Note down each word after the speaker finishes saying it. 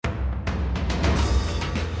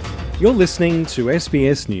You're listening to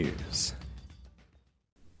SBS News.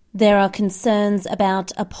 There are concerns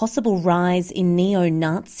about a possible rise in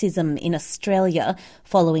neo-Nazism in Australia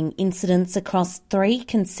following incidents across 3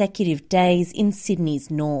 consecutive days in Sydney's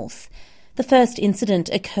north. The first incident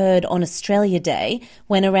occurred on Australia Day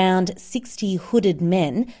when around 60 hooded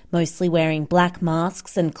men, mostly wearing black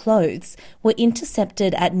masks and clothes, were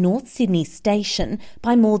intercepted at North Sydney Station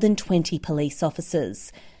by more than 20 police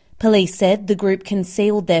officers. Police said the group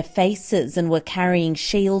concealed their faces and were carrying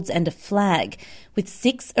shields and a flag, with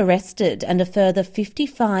 6 arrested and a further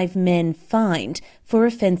 55 men fined for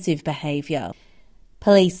offensive behaviour.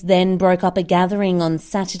 Police then broke up a gathering on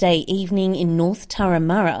Saturday evening in North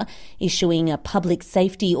Turramurra, issuing a public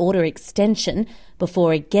safety order extension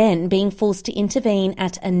before again being forced to intervene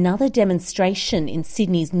at another demonstration in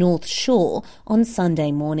Sydney's North Shore on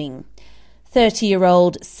Sunday morning.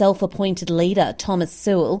 30-year-old self-appointed leader Thomas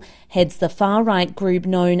Sewell heads the far-right group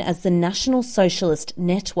known as the National Socialist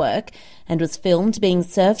Network and was filmed being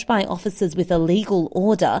served by officers with a legal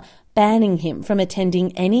order banning him from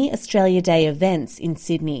attending any Australia Day events in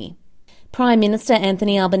Sydney. Prime Minister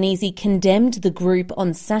Anthony Albanese condemned the group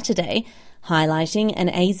on Saturday, highlighting an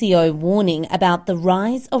ASIO warning about the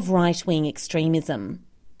rise of right-wing extremism.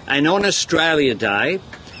 And on Australia Day,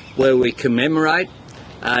 where we commemorate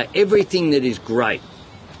everything that is great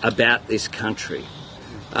about this country,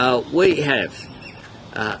 we have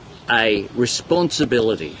a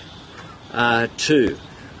responsibility to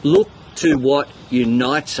look to what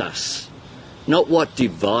unites us, not what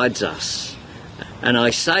divides us. And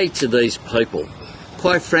I say to these people,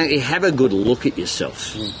 quite frankly, have a good look at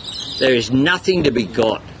yourself. There is nothing to be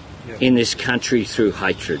got in this country through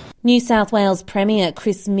hatred. New South Wales Premier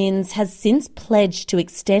Chris Minns has since pledged to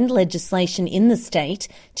extend legislation in the state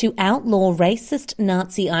to outlaw racist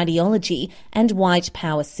Nazi ideology and white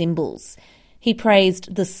power symbols. He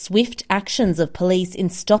praised the swift actions of police in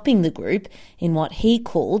stopping the group in what he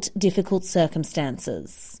called difficult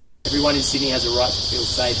circumstances. Everyone in Sydney has a right to feel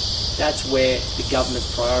safe. That's where the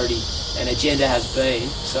government's priority and agenda has been,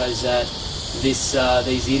 so that these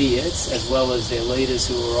idiots, as well as their leaders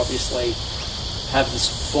who are obviously have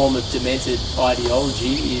this form of demented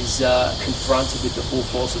ideology, is confronted with the full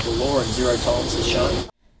force of the law and zero tolerance is shown.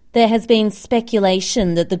 There has been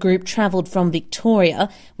speculation that the group travelled from Victoria,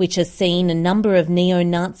 which has seen a number of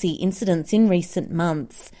neo-Nazi incidents in recent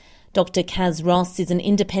months. Dr Kaz Ross is an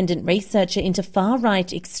independent researcher into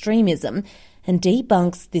far-right extremism and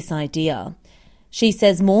debunks this idea. She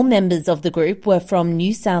says more members of the group were from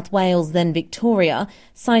New South Wales than Victoria,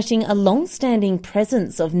 citing a long-standing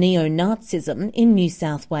presence of neo-Nazism in New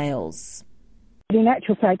South Wales. In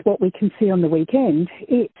actual fact, what we can see on the weekend,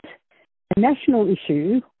 it's a national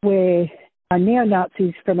issue where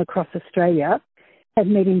neo-Nazis from across Australia have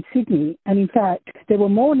met in Sydney. And in fact, there were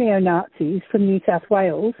more neo-Nazis from New South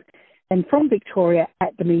Wales than from Victoria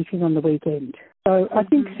at the meeting on the weekend. So I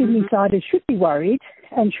think Sydney-siders should be worried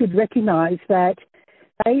and should recognise that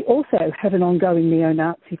they also have an ongoing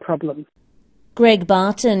neo-Nazi problem. Greg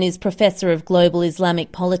Barton is Professor of Global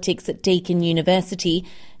Islamic Politics at Deakin University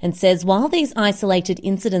and says while these isolated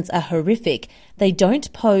incidents are horrific, they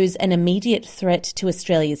don't pose an immediate threat to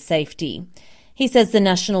Australia's safety. He says the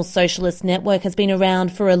National Socialist Network has been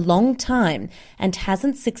around for a long time and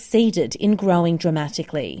hasn't succeeded in growing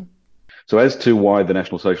dramatically. So as to why the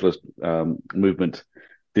National Socialist movement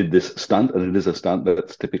did this stunt, and it is a stunt,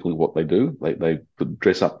 that's typically what they do. They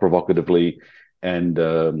dress up provocatively and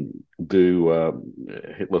do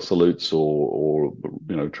Hitler salutes or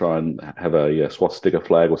try and have a swastika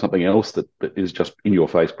flag or something else that is just in your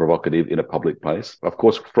face provocative in a public place. Of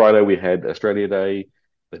course, Friday we had Australia Day.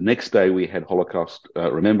 The next day we had Holocaust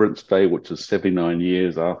Remembrance Day, which is 79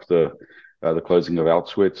 years after the closing of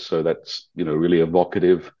Auschwitz. So that's really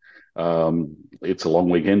evocative. It's a long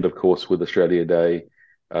weekend, of course, with Australia Day.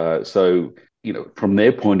 So from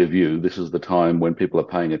their point of view, this is the time when people are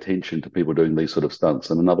paying attention to people doing these sort of stunts.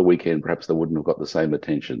 And another weekend, perhaps they wouldn't have got the same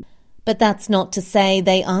attention. But that's not to say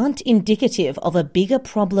they aren't indicative of a bigger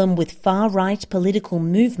problem with far-right political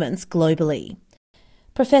movements globally.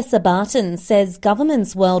 Professor Barton says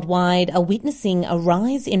governments worldwide are witnessing a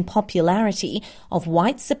rise in popularity of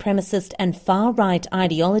white supremacist and far-right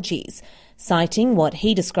ideologies, citing what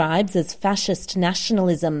he describes as fascist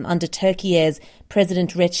nationalism under Turkey's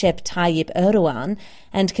President Recep Tayyip Erdogan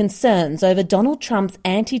and concerns over Donald Trump's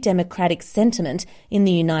anti-democratic sentiment in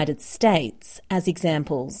the United States as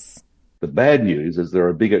examples. The bad news is there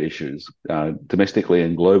are bigger issues domestically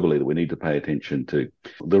and globally that we need to pay attention to.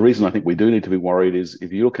 The reason I think we do need to be worried is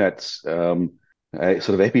if you look at a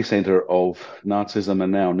sort of epicenter of Nazism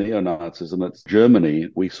and now neo-Nazism. It's Germany.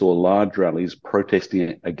 We saw large rallies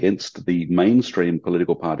protesting against the mainstream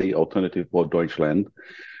political party, Alternative for Deutschland,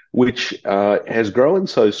 which has grown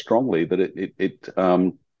so strongly that it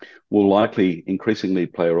will likely increasingly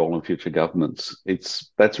play a role in future governments.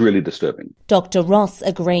 That's really disturbing. Dr. Ross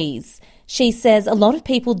agrees. She says a lot of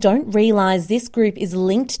people don't realise this group is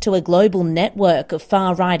linked to a global network of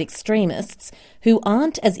far-right extremists who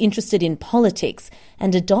aren't as interested in politics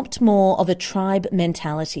and adopt more of a tribe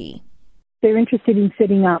mentality. They're interested in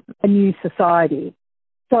setting up a new society.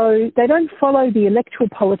 So they don't follow the electoral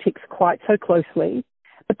politics quite so closely,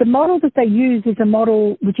 but the model that they use is a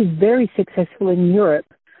model which is very successful in Europe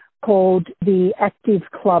called the active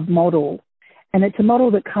club model. And it's a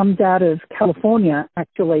model that comes out of California,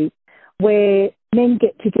 actually, where men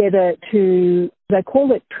get together they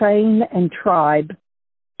call it train and tribe,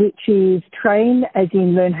 which is train as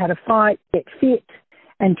in learn how to fight, get fit,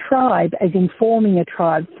 and tribe as in forming a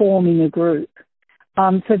tribe, forming a group.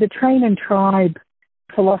 So the train and tribe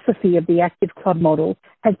philosophy of the active club model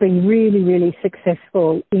has been really, really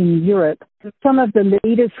successful in Europe. Some of the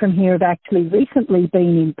leaders from here have actually recently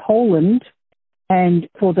been in Poland and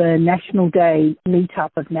for the National Day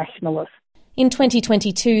meetup of nationalists. In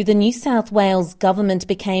 2022, the New South Wales government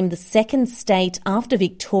became the second state after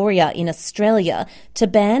Victoria in Australia to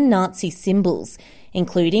ban Nazi symbols,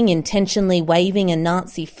 including intentionally waving a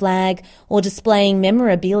Nazi flag or displaying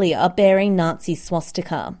memorabilia bearing Nazi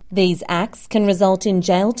swastika. These acts can result in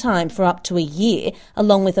jail time for up to a year,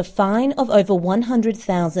 along with a fine of over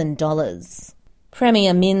 $100,000.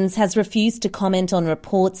 Premier Minns has refused to comment on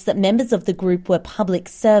reports that members of the group were public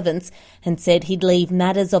servants and said he'd leave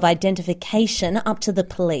matters of identification up to the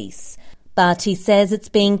police. But he says it's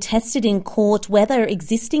being tested in court whether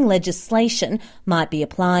existing legislation might be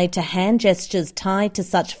applied to hand gestures tied to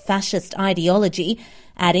such fascist ideology,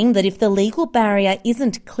 adding that if the legal barrier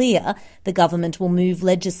isn't clear, the government will move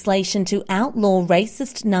legislation to outlaw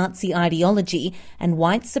racist Nazi ideology and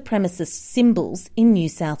white supremacist symbols in New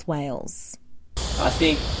South Wales. I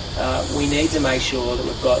think we need to make sure that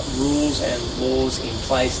we've got rules and laws in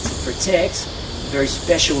place to protect the very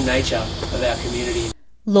special nature of our community.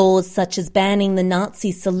 Laws such as banning the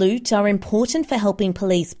Nazi salute are important for helping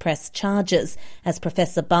police press charges, as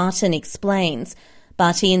Professor Barton explains.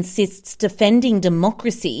 But he insists defending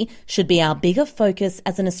democracy should be our bigger focus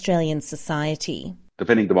as an Australian society.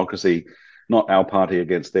 Defending democracy, not our party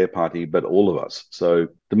against their party, but all of us. So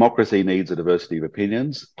democracy needs a diversity of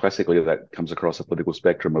opinions. Classically, that comes across a political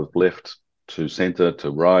spectrum of left to centre to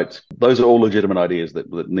right. Those are all legitimate ideas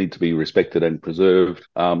that need to be respected and preserved.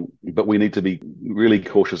 But we need to be really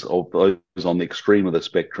cautious of those on the extreme of the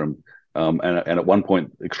spectrum. And at one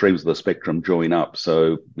point, extremes of the spectrum join up.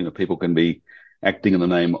 So, people can be acting in the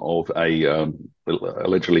name of a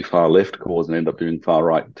allegedly far left cause and end up doing far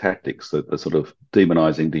right tactics. The sort of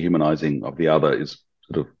demonising, dehumanising of the other is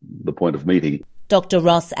sort of the point of meeting. Dr.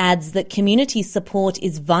 Ross adds that community support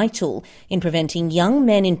is vital in preventing young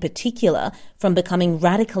men in particular from becoming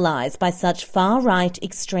radicalised by such far-right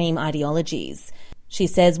extreme ideologies. She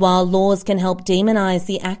says while laws can help demonise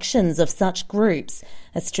the actions of such groups,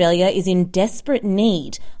 Australia is in desperate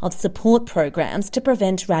need of support programs to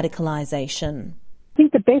prevent radicalisation. I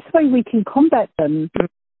think the best way we can combat them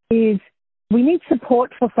is we need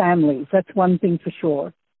support for families. That's one thing for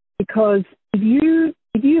sure. Because if you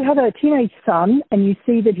have a teenage son and you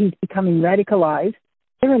see that he's becoming radicalised,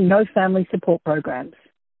 there are no family support programs.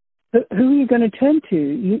 But who are you going to turn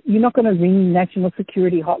to? You're not going to ring National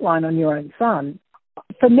Security Hotline on your own son.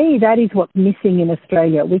 For me, that is what's missing in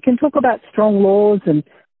Australia. We can talk about strong laws and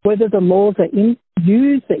whether the laws are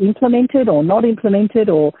used, or implemented or not implemented,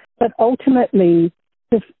 but ultimately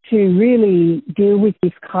to really deal with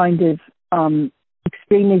this kind of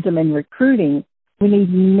extremism and recruiting, we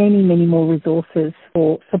need many, many more resources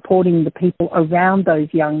for supporting the people around those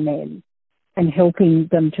young men and helping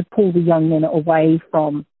them to pull the young men away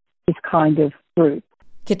from this kind of group.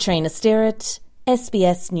 Katrina Sterrett,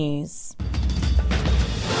 SBS News.